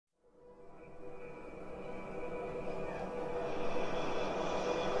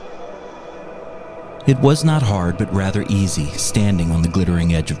It was not hard, but rather easy, standing on the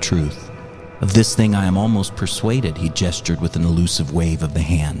glittering edge of truth. Of this thing I am almost persuaded, he gestured with an elusive wave of the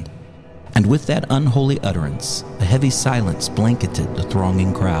hand. And with that unholy utterance, a heavy silence blanketed the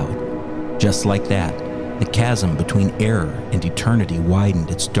thronging crowd. Just like that, the chasm between error and eternity widened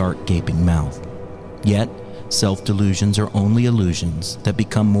its dark, gaping mouth. Yet, self-delusions are only illusions that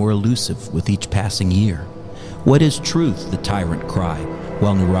become more elusive with each passing year. What is truth, the tyrant cried,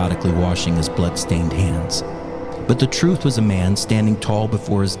 while neurotically washing his blood-stained hands. But the truth was a man standing tall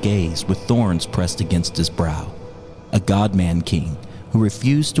before his gaze, with thorns pressed against his brow. A God-man king who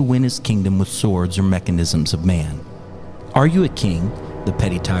refused to win his kingdom with swords or mechanisms of man. "Are you a king?" the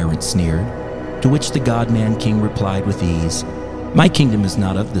petty tyrant sneered, to which the God-man king replied with ease, "My kingdom is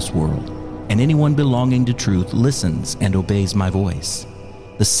not of this world, and anyone belonging to truth listens and obeys my voice."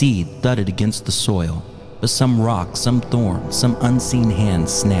 The seed thudded against the soil, but some rock, some thorn, some unseen hand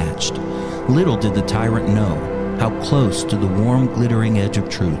snatched. Little did the tyrant know how close to the warm, glittering edge of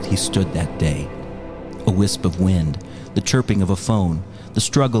truth he stood that day. A wisp of wind, the chirping of a phone, the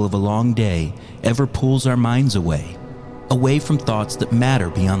struggle of a long day ever pulls our minds away from thoughts that matter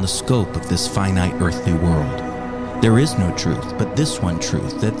beyond the scope of this finite earthly world. There is no truth, but this one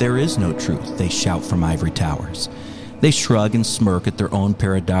truth, that there is no truth, they shout from ivory towers. They shrug and smirk at their own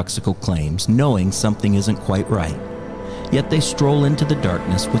paradoxical claims, knowing something isn't quite right. Yet they stroll into the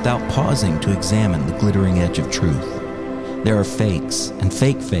darkness without pausing to examine the glittering edge of truth. There are fakes, and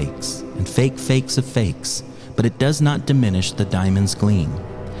fake fakes, and fake fakes of fakes, but it does not diminish the diamond's gleam.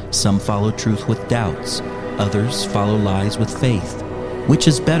 Some follow truth with doubts, others follow lies with faith. Which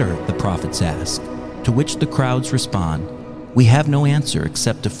is better, the prophets ask, to which the crowds respond, we have no answer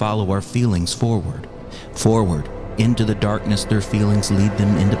except to follow our feelings forward. Forward, into the darkness their feelings lead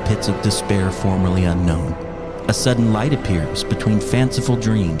them into pits of despair formerly unknown. A sudden light appears between fanciful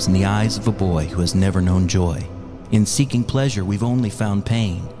dreams in the eyes of a boy who has never known joy. In seeking pleasure, we've only found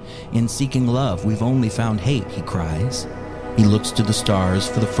pain. In seeking love, we've only found hate, he cries. He looks to the stars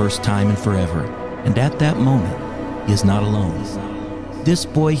for the first time in forever, and at that moment, he is not alone. This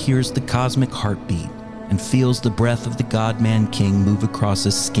boy hears the cosmic heartbeat and feels the breath of the God-man king move across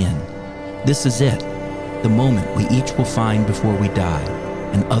his skin. This is it, the moment we each will find before we die,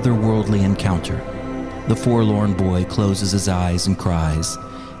 an otherworldly encounter. The forlorn boy closes his eyes and cries,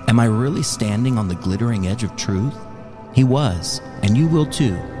 "Am I really standing on the glittering edge of truth?" He was, and you will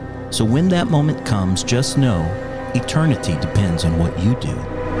too. So when that moment comes, just know, eternity depends on what you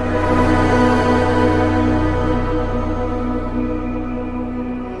do.